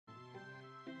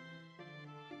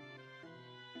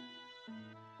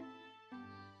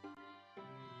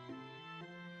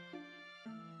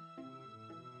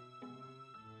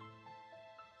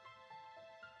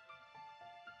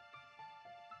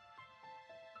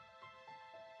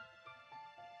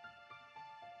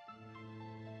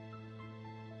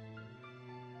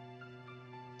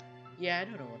Yeah, I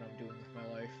don't know what I'm doing with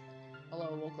my life.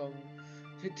 Hello, welcome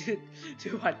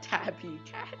to a Tabby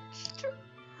catch.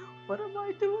 What am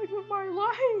I doing with my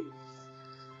life?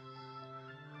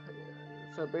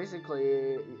 So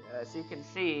basically, as you can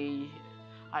see,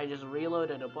 I just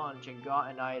reloaded a bunch and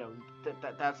got an item.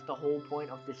 That's the whole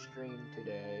point of the stream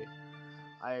today.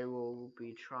 I will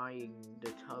be trying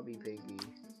the Tubby Piggy.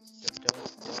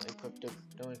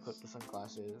 Don't equip the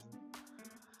sunglasses.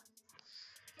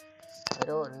 I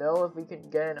don't know if we can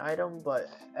get an item, but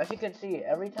as you can see,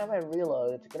 every time I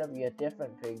reload, it's gonna be a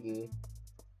different piggy.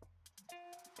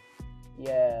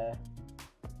 Yeah.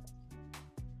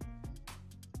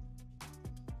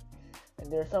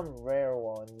 And there's some rare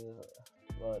ones,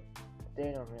 but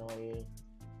they don't really,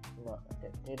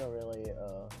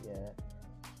 yeah.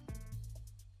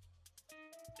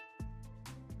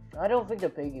 I don't think the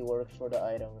piggy works for the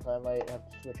items. I might have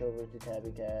to switch over to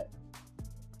Tabby Cat.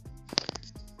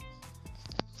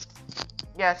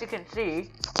 Yeah, as you can see,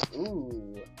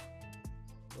 ooh.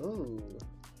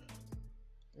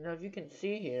 Now, if you can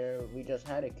see here, we just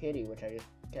had a kitty, which I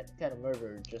just kind of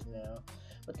murdered just now.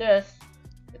 But this,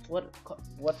 it's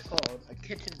what's called a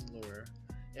kitten lure.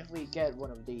 If we get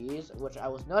one of these, which I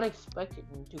was not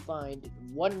expecting to find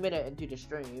 1 minute into the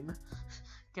stream,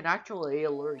 can actually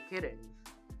lure kittens,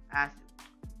 as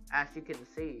you can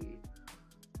see.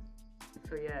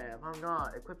 So yeah, if I'm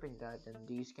not equipping that, then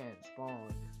these can't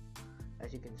spawn.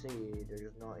 As you can see, they're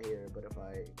just not here, but if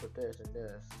I put this and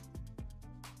this...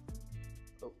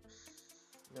 Oops.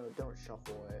 No, don't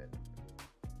shuffle it.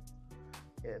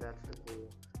 Yeah, that's the cool.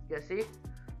 Yeah, see? You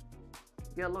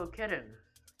got a little kitten.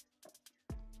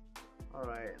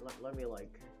 Alright, let me,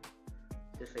 like,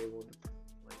 disable,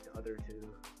 like, the other two.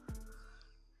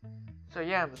 So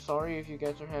yeah, I'm sorry if you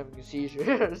guys are having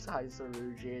seizures. Hi,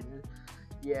 Surgeon.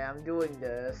 Yeah, I'm doing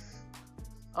this.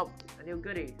 Oh, a new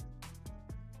goodie.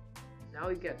 Now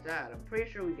we get that. I'm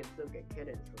pretty sure we can still get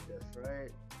kittens from this,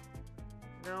 right?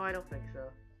 No, I don't think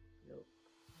so.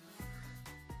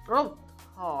 Nope.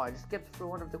 Oh, I just skipped through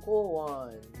one of the cool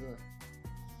ones.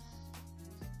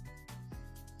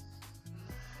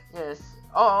 Yes.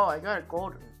 Oh, I got a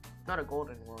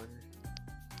golden one.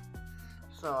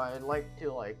 So I'd like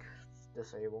to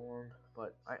disable one,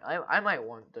 but I might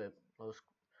want the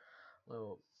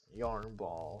little yarn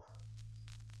ball.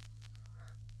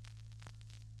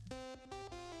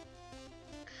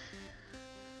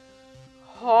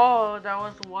 Oh, that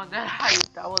was one that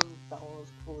was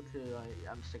cool too.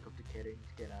 I'm sick of the kidding.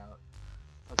 Get out.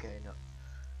 Okay, no.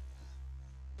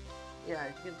 Yeah,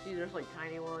 as you can see, there's like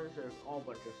tiny ones. There's all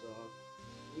bunch of stuff.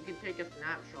 You can take a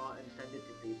snapshot and send it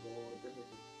to people. This is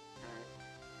text.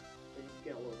 Then you can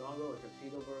get a little doggo, a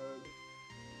tuxedo bird,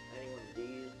 any one of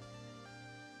these.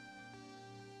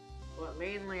 But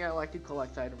mainly, I like to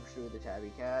collect items through the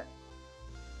Tabby Cat.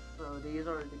 So these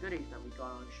are the goodies that we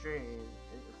got on stream.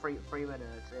 3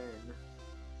 minutes in.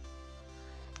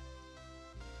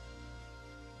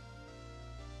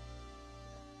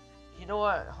 You know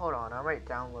what? Hold on, I might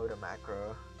download a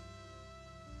macro.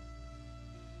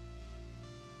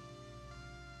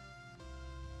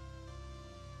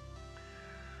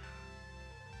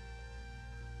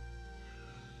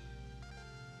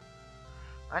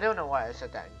 I don't know why I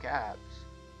said that in caps.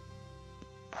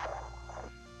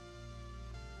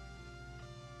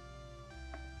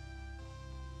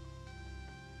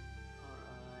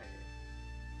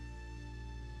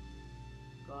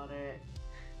 Got it.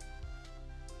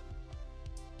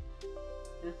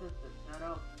 This is the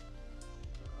setup.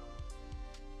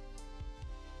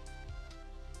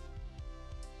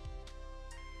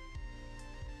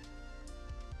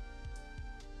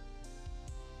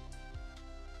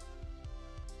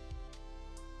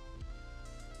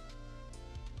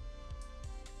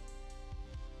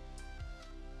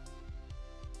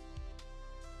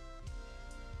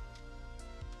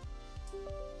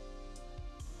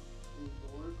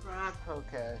 Crap.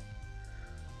 Okay.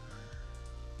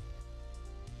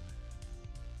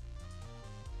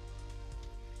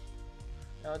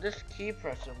 Now this key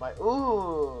presser might.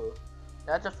 Ooh,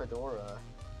 that's a fedora.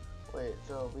 Wait,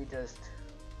 so we just.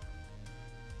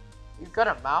 We've got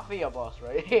a mafia boss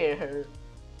right here.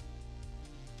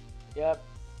 Yep.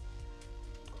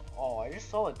 Oh, I just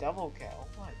saw a devil cat. Oh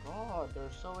my god,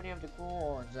 there's so many of the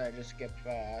cool ones that I just skipped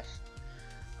past.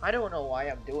 I don't know why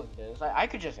I'm doing this. I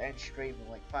could just end stream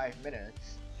in like 5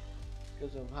 minutes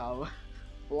because of how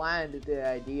bland the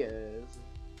idea is.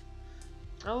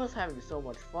 I was having so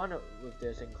much fun with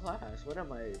this in class. What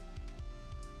am I?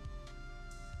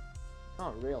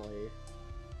 Not really.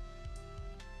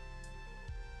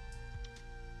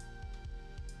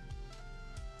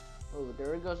 Oh,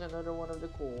 there goes another one of the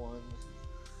cool ones.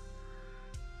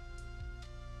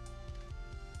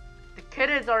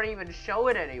 kittens aren't even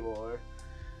showing anymore.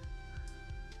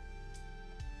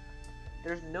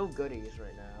 There's no goodies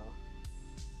right now.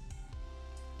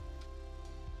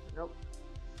 Nope.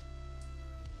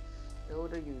 Still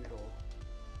the usual.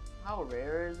 How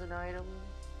rare is an item?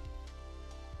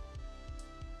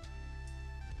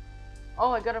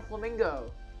 Oh, I got a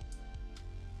flamingo.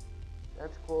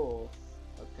 That's cool.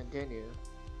 Let's continue.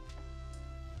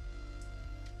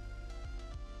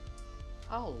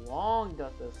 How long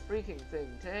does this freaking thing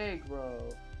take, bro?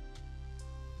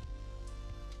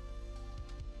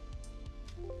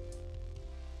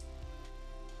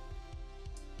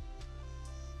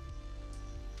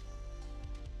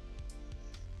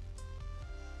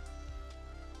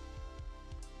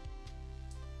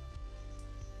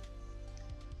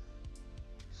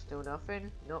 Still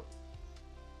nothing? Nope.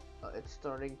 It's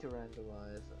starting to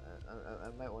randomize. I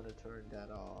might want to turn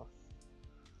that off.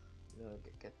 No,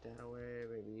 get that away,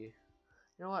 maybe.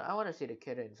 You know what? I want to see the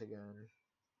kittens again.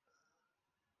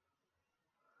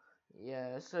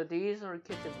 Yeah, so these are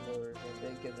kitten lures,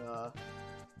 and they can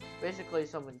basically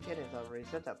summon kittens. I've already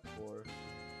said that before.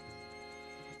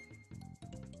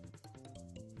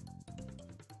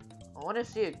 I want to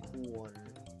see a cool one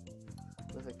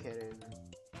with a kitten.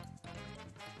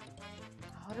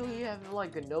 How do we have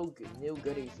like a no new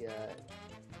goodies yet?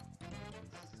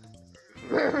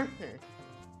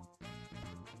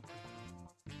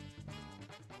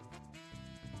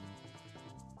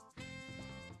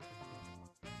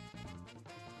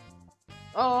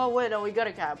 Oh wait, no, we got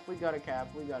a cap. We got a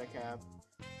cap. We got a cap.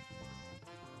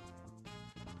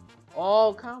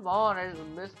 Oh come on! I just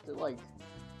missed it. Like,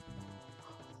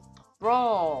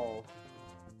 bro.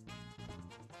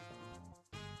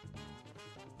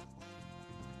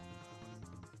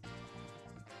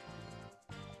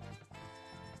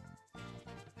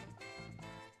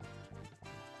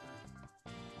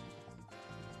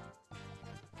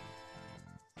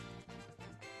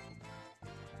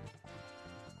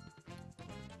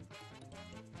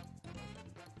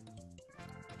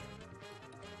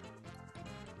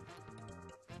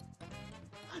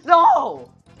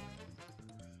 No!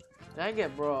 Dang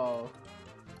it, bro.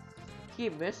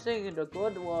 Keep missing the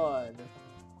good one.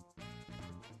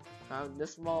 Found the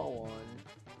small one.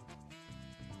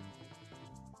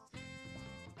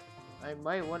 I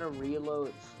might want to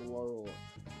reload slow.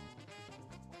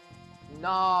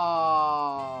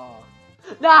 No!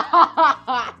 No!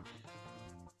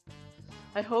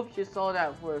 I hope you saw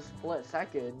that for a split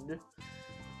second.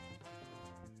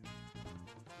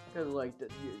 Cause like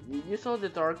you saw the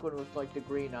dark one with like the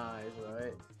green eyes,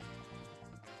 right?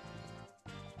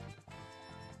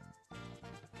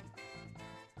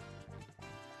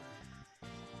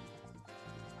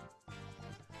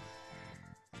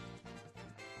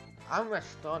 I'm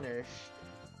astonished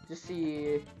to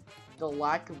see the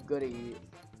lack of goodie.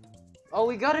 Oh,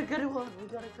 we got a good one. We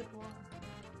got a good one.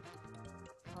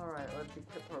 All right, let's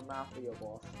equip our mafia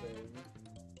boss thing.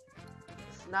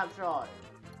 Snapshot.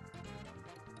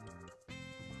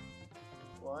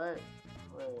 What?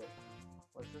 Wait,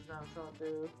 what's the snapshot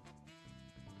do?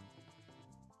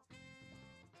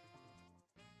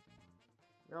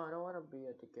 No, I don't want to be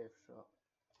at the gift shop.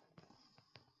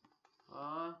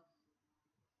 I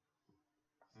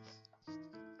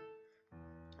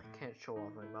can't show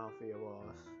off my mafia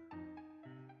boss.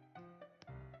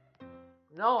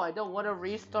 No, I don't want to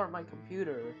restart my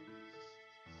computer.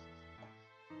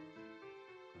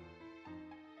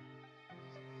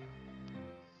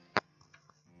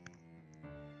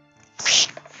 I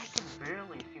can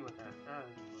barely see what that says.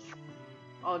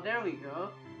 Oh, there we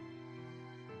go.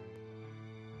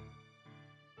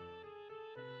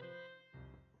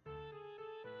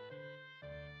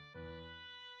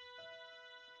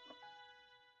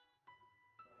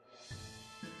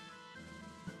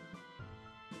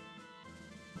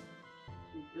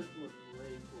 This looks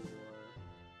way cooler.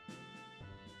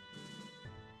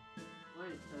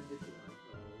 Wait, send it to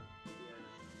myself. Yeah.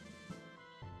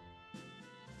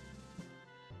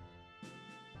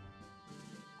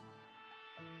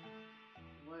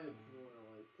 Why do you wanna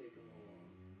like take them along?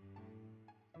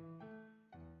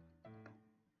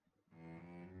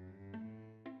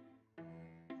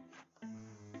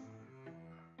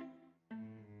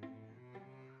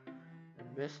 I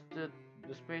missed the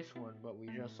space one, but we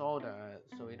just saw that,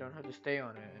 so we don't have to stay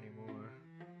on it anymore.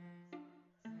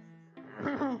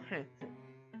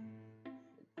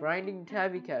 Grinding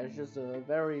Tabby Cat is just a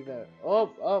very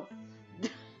oh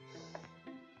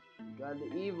got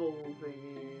the evil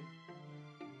thingy.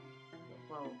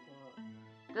 Well,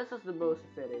 this is the most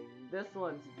fitting. This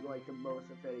one's like the most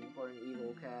fitting for an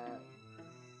evil cat.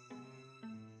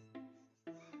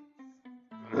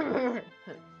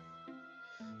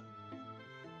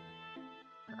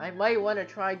 I might want to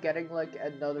try getting like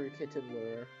another kitten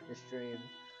lure this stream.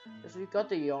 Because we got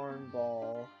the yarn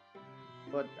ball.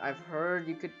 But I've heard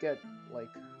you could get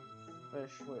like fish.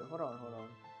 Wait, hold on.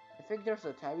 I think there's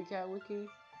a Tabby Cat wiki.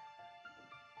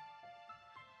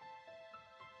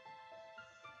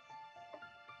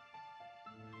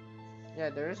 Yeah,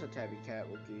 there is a Tabby Cat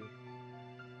wiki.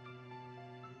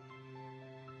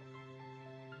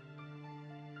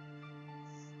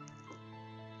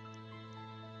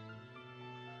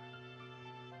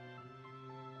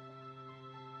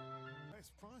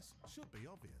 Best price should be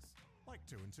obvious, like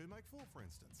 2 and 2 make 4 for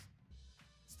instance.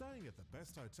 Staying at the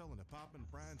best hotel and apartment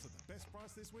brands at the best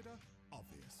price this winter?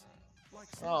 Obvious. Like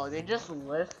oh, they just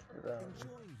list them.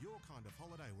 Enjoying your kind of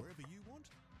holiday wherever you want?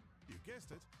 You guessed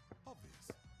it,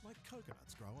 obvious. Like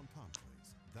coconuts grow on palm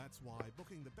trees. That's why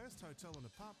booking the best hotel and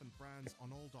apartment brands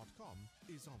on all.com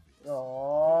is obvious.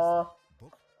 Aww.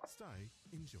 Book, stay,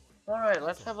 enjoy. Alright,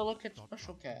 let's have a look at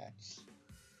special cats.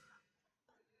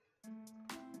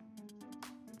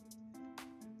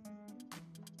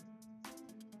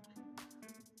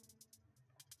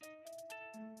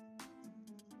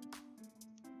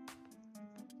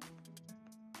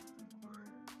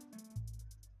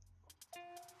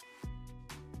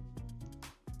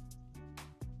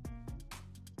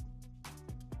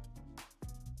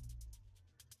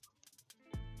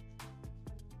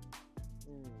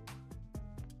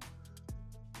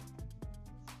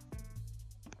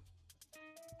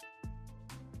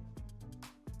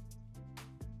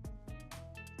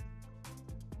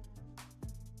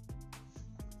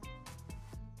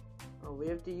 Oh, we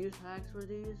have to use hacks for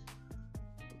these?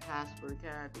 The Casper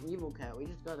cat, the evil cat, we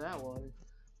just got that one.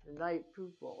 The night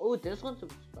proof ball. Oh, this one's a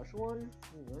special one?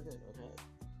 I didn't know that.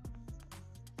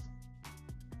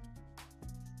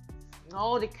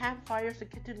 Oh, the campfire's a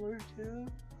kitten lure too?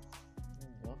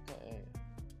 Okay.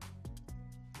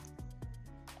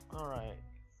 Alright.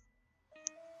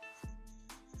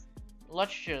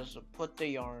 Let's just put the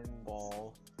yarn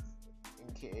ball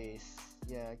in case.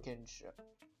 Yeah, I can show.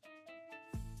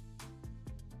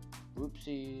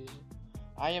 Oopsies.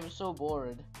 I am so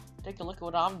bored. Take a look at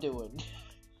what I'm doing.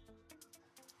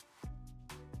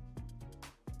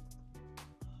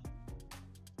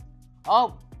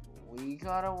 Oh, we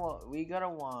got a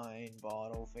wine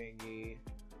bottle thingy.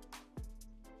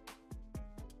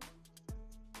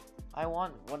 I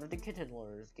want one of the kitten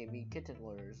lures. Give me kitten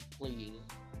lures, please.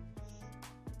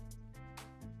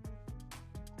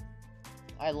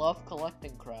 I love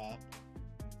collecting crap.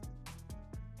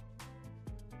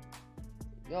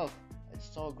 Yo, I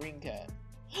saw a green cat.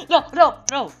 No!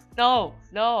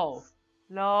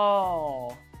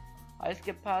 I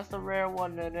skipped past the rare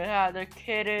one and it had a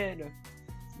kitten.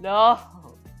 No!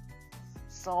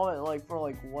 Saw it like for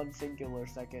like 1 singular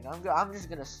second. I'm just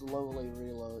gonna slowly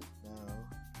reload now.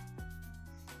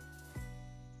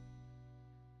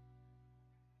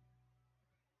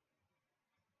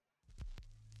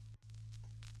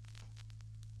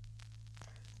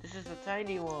 This is a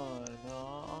tiny one.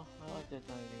 Oh, I like the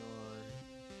tiny one.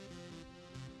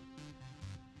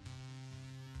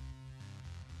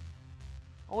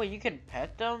 Oh wait, you can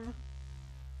pet them?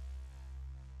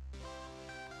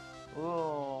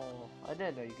 Oh, I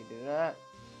didn't know you could do that.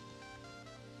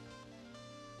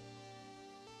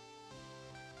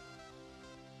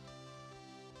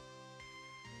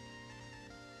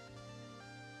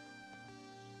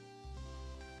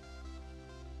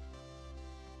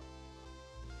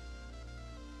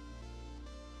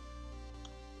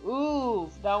 Ooh,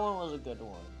 that one was a good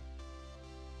one.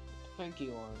 The pinky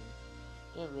one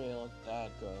didn't really look that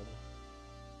good.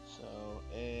 So,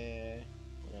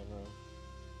 whatever.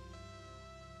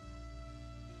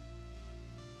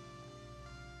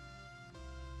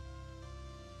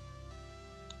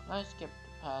 I skipped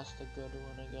past the good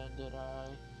one again, did I?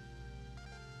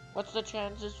 What's the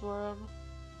chances for him?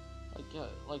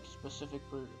 Like specific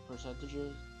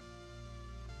percentages?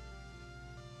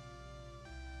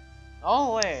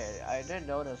 Oh wait, I didn't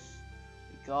notice.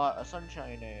 We got a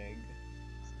sunshine egg.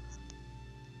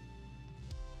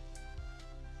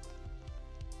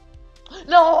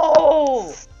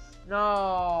 No!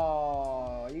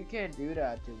 No! You can't do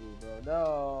that to me, bro.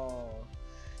 No!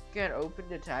 You can't open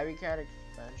the Tabby Cat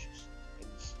expansion.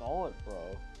 Install it,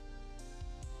 bro.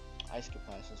 I skipped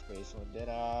past the space one, did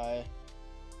I?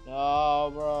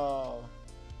 No, bro.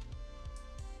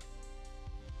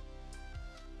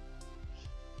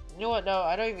 You know what? No,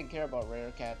 I don't even care about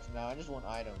rare cats now. I just want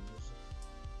items.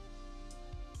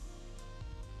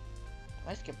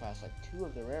 I skipped past like 2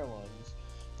 of the rare ones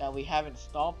that we haven't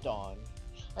stopped on.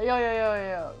 Hey,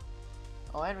 yo.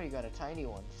 Oh, and we got a tiny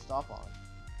one to stop on.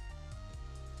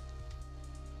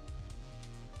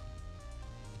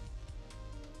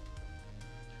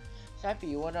 Sappy,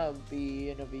 you wanna be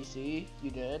in a VC?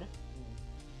 You did?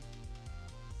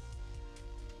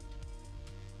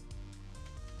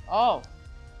 Oh!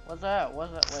 What's that?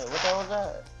 What's that? Wait, what the hell was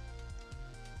that?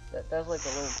 That's like a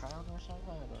little crown or something?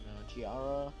 I don't know.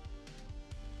 Tiara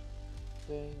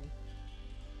thing.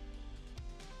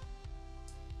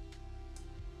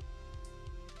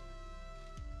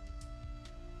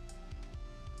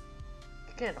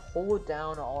 You can't hold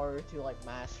down R to like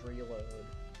mass reload.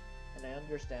 And I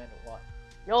understand what.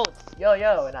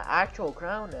 Yo, an actual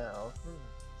crown now.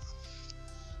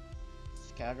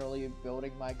 Just casually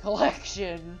building my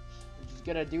collection. I'm just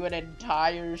gonna do an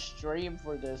entire stream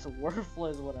for this.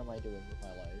 Worthless, what am I doing with my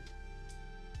life?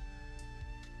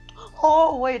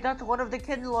 Oh, wait, that's one of the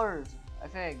kindlers, I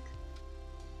think.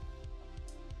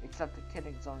 Except the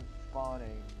kittens aren't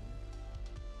spawning.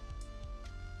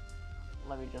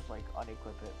 Let me just like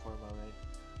unequip it for a moment.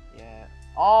 Yeah.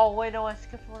 Oh, wait, no, I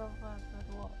skipped one of them.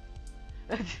 That's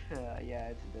what? Yeah,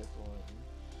 it's this one.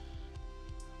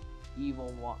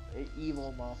 Evil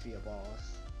mafia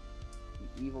boss.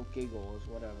 The evil giggles,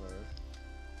 whatever.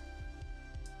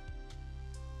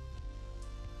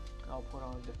 I'll put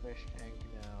on the fish tank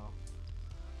now.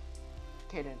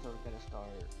 Kittens are gonna start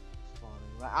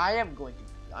spawning. I am going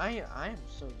to. I am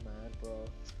so mad, bro.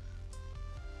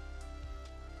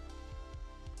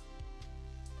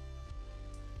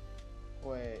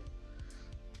 Wait.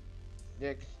 The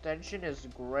extension is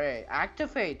gray.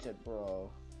 Activate it,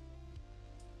 bro.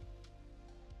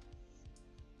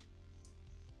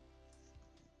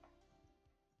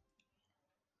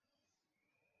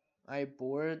 I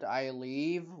bored, I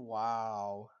leave.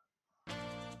 Wow.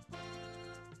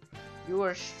 You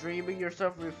are streaming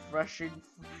yourself refreshing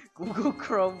Google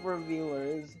Chrome for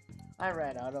viewers. I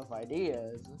ran out of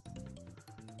ideas.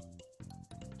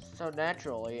 So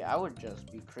naturally, I would just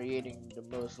be creating the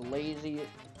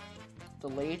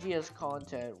laziest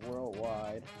content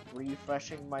worldwide,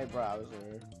 refreshing my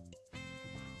browser.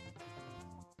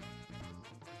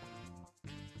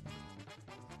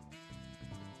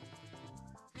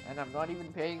 And I'm not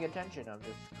even paying attention, I'm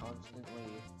just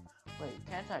constantly... Wait,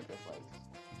 can't I just like...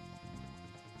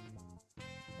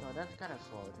 No, that's kind of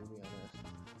slow to be honest.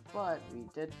 But we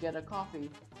did get a coffee.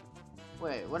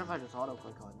 Wait, what if I just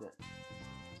auto-click on it?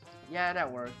 Yeah,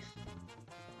 that works.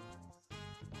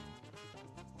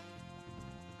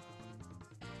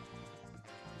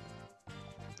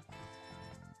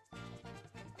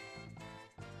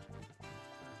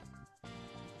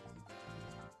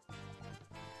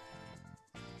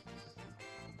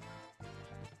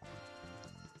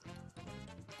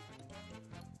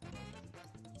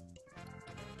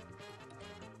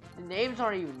 The names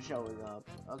aren't even showing up.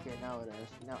 Okay, now it is.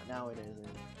 Now it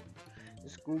isn't.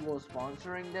 Is Google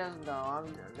sponsoring this? No,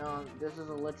 this is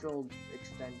a literal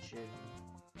extension.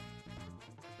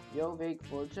 Yo, Vague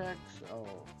Vortex? Oh.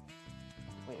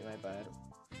 Wait, my bad.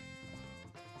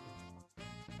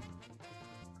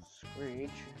 Screech?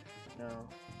 No.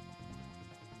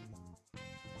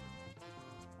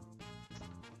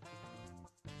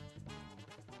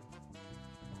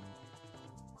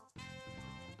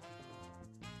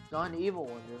 Done Evil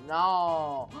Wonder.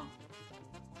 No!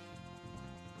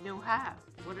 New hat.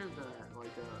 What is that? Like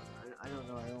I don't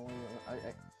know.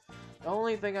 The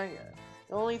only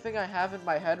thing I have in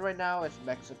my head right now is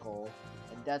Mexico,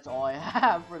 and that's all I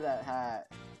have for that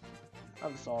hat.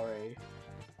 I'm sorry.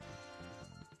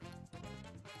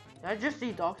 Did I just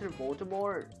see Dr.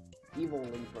 Voldemort? Evil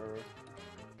Leaper.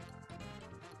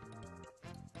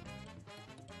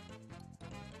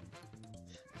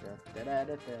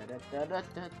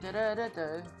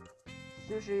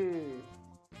 Sushi.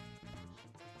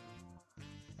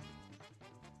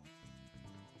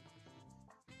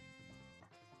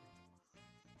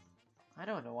 I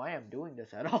don't know why I'm doing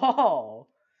this at all.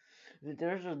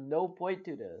 There's just no point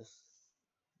to this.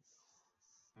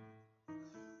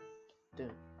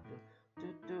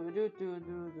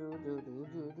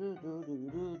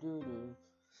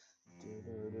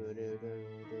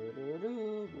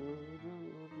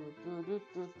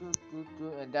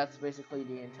 And that's basically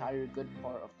the entire good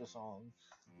part of the song.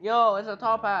 Yo, it's a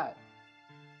top hat.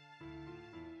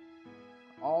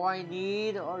 All I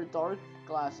need are dark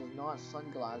glasses, not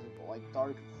sunglasses, but like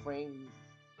dark frame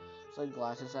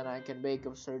sunglasses, and I can make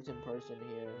a certain person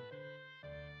here.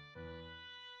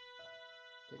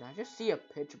 Did I just see a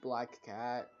pitch black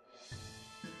cat?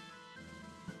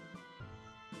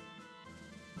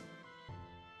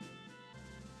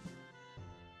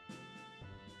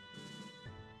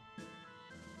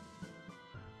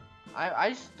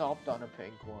 I stopped on a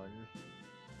pink one,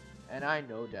 and I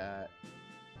know that.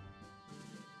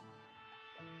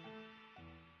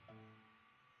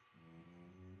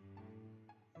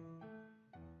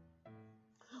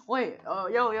 Wait,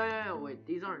 yo, wait,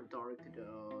 these aren't dark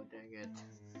though, dang it.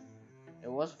 It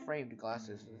was framed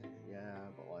glasses, yeah,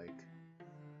 but like,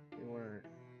 they weren't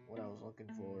what I was looking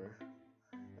for.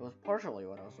 It was partially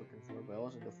what I was looking for, but it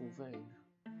wasn't the full thing.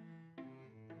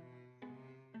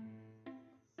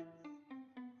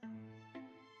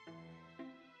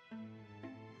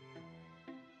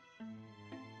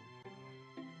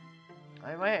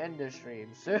 I might end the stream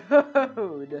soon.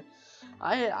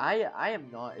 I am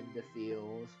not in the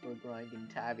fields for grinding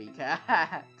Tabby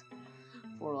Cat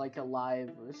for like a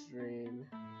live stream.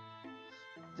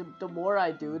 The more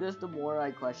I do this, the more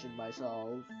I question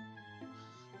myself.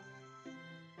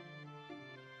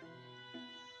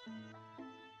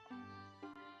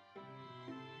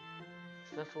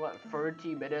 That's what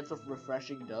 30 minutes of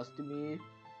refreshing does to me.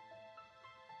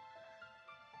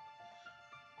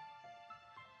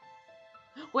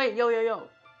 Wait, yo.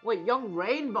 Wait, Young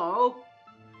Rainbow?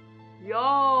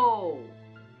 Yo!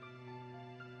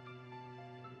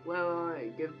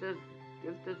 Wait. Give this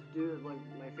dude like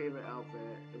my favorite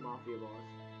outfit, the Mafia Boss.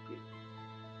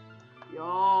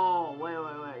 Yo! Wait,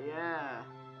 yeah.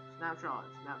 Snapshot.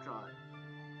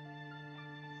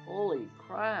 Holy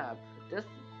crap.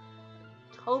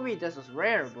 Tell me this is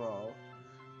rare, bro.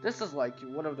 This is like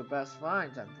one of the best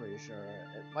finds, I'm pretty sure.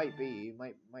 It might be,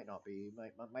 might not be,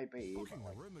 might be,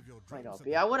 might not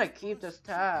be. I want to keep this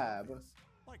tab.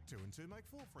 Like 2 and 2 make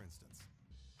 4, for instance.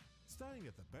 Staying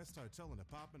at the best hotel and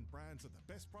apartment brands at the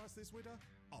best price this winter?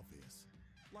 Obvious.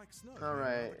 Like snow in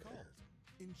the cold.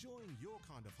 Enjoying your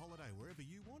kind of holiday wherever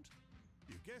you want?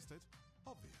 You guessed it,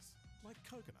 obvious. Like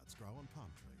coconuts grow on palm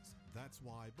trees. That's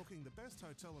why booking the best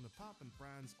hotel and apartment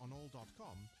brands on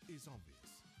all.com is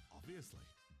obvious. Obviously.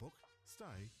 Book,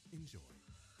 stay, enjoy.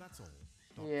 That's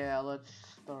all. Yeah, let's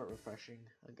start refreshing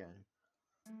again.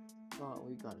 But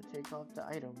we gotta take off the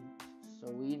item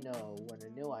so we know when a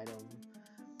new item,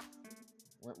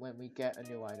 when we get a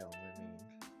new item, I mean.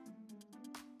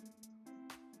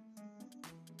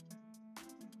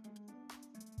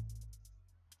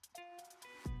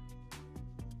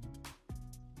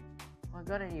 I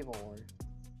got an evil one.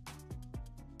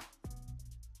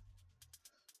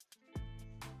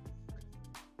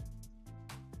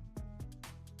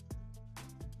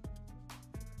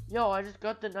 Yo, I just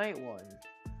got the night one.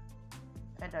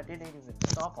 And I didn't even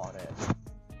stop on it.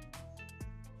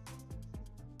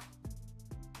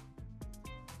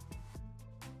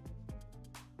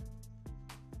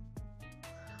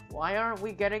 Why aren't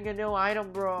we getting a new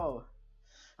item, bro?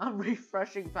 I'm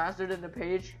refreshing faster than the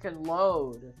page can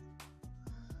load.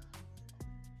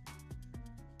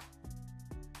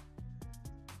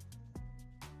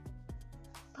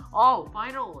 Oh,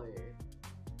 finally!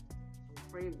 Some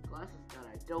framed glasses that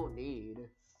I don't need.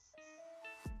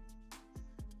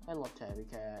 I love Tabby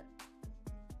Cat.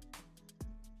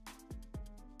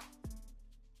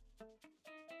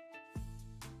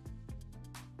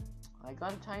 I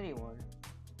got a tiny one.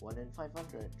 1 in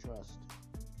 500, trust.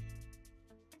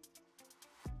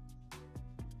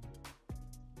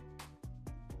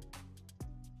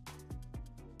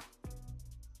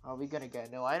 Are we gonna get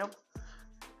a new item?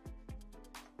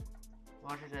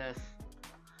 Watch this.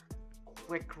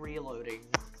 Quick reloading.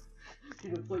 To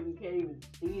the point you can't even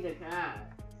see the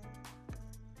cat.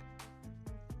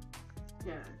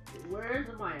 Yeah, where's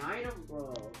my item,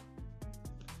 bro?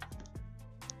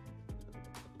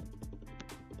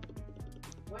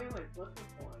 Wait, what's the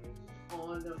point?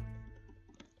 On the...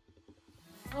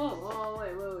 Oh,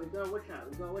 wait, we go witch hat,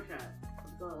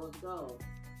 Let's go.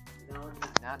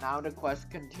 Now the quest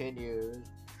continues.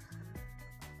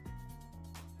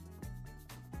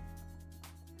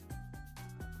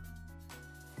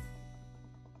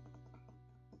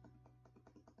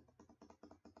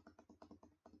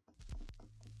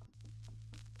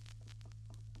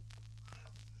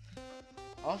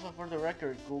 Also, for the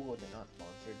record, Google did not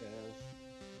sponsor this.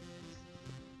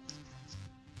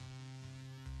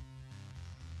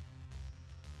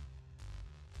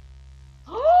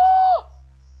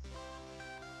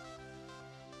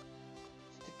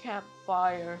 It's the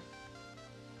campfire.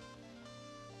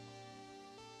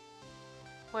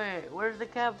 Wait, where's the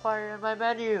campfire in my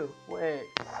menu? Wait.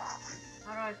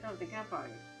 How do I start the campfire?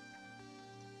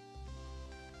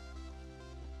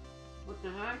 What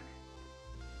the heck?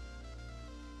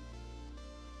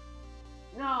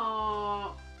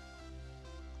 No.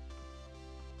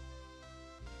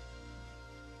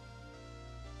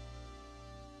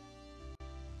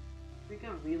 I think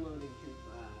I'm reloading too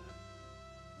fast.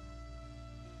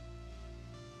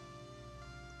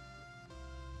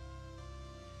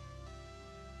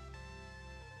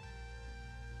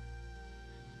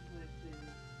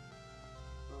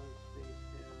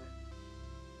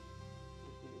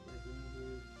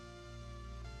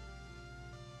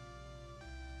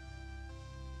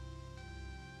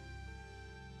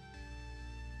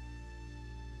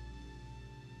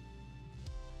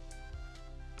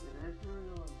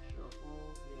 Shuffle.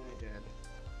 Yeah, I did.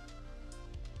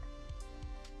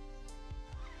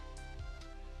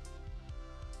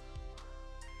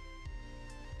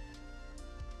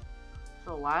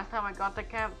 So last time I got the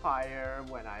campfire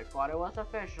when I thought it was a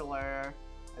fisher.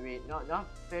 I mean, not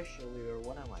fisher.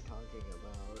 What am I talking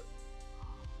about?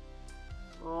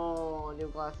 Oh, new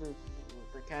glasses.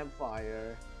 The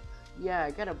campfire. Yeah,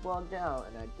 I got it bugged out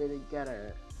and I didn't get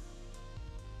it.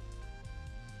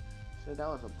 So that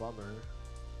was a bummer.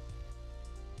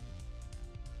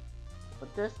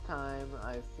 But this time,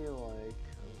 I feel like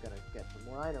I'm gonna get some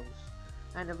more items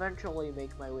and eventually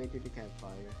make my way to the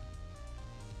campfire.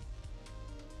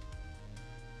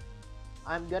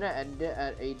 I'm gonna end it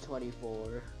at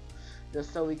 8:24,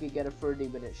 just so we can get a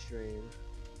 30-minute stream.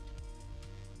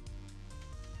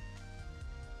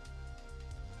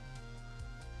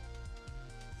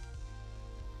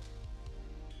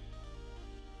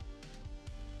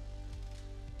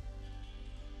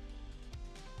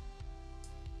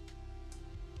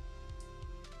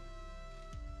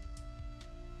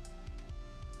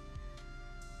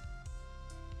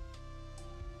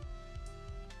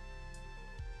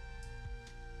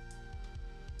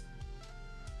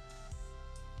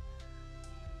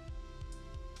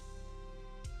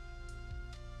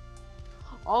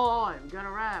 Oh, I'm got a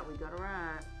rat. We got a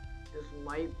rat. This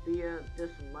might be a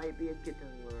kitten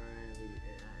lure, and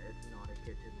it's not a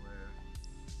kitten lure.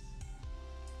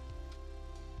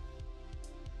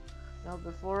 Now,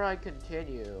 before I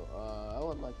continue, I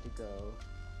would like to go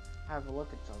have a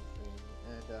look at something.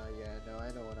 And yeah, no,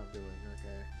 I know what I'm doing.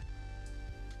 Okay.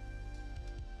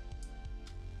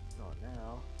 Not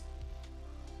now.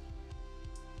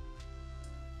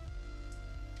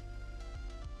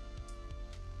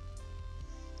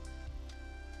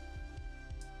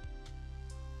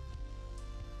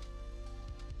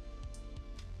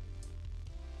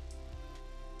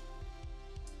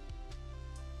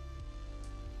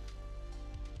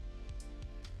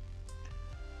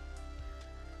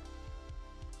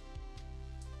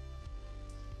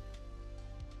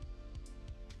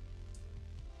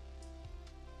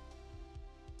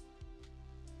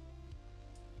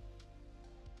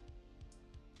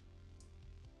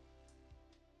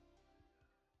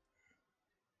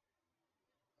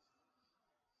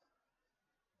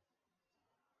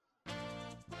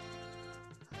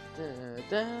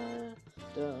 Da,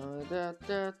 da, da,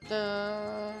 da,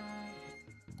 da.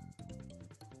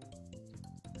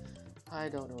 I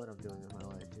don't know what I'm doing with my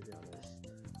life, to be honest.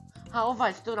 How have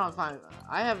I still not found?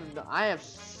 I have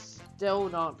still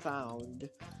not found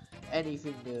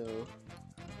anything new.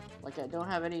 Like, I don't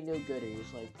have any new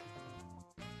goodies. Like,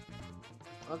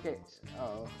 okay.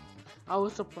 Oh, I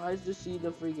was surprised to see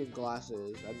the freaking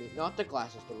glasses. I mean, not the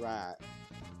glasses, the rat.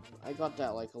 I got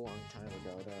that like a long time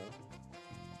ago, though.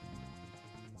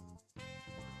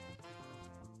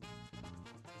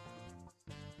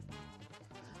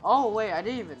 Oh wait, I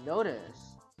didn't even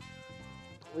notice.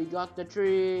 We got the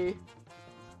tree.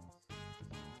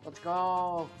 Let's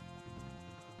go.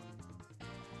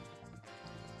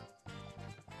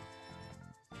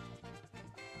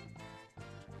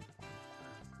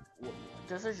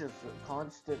 This is just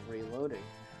constant reloading.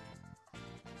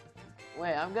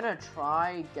 Wait, I'm gonna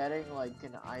try getting like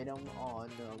an item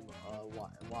on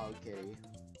Wild Kitty.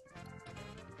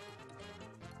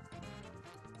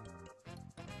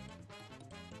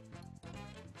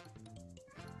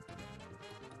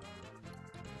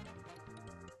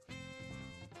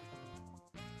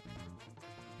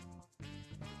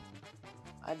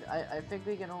 I think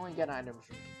we can only get items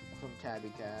from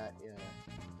Tabby Cat, yeah.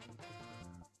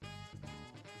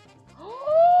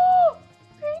 Oh!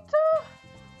 Pizza!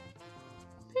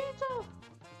 Pizza!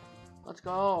 Let's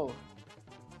go!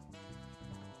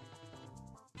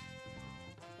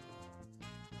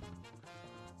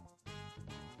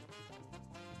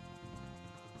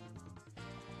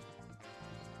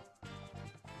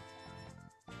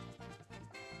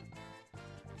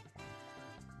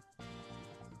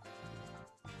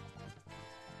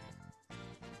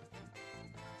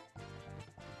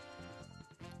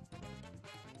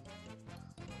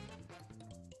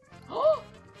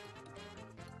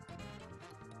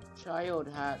 Child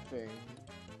hat thing.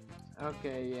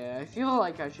 Okay, yeah, I feel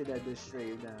like I should end this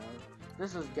stream now.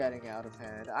 This is getting out of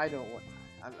hand. I don't want.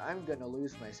 I'm gonna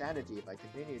lose my sanity if I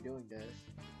continue doing this.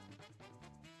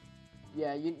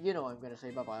 Yeah, you know I'm gonna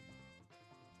say bye bye.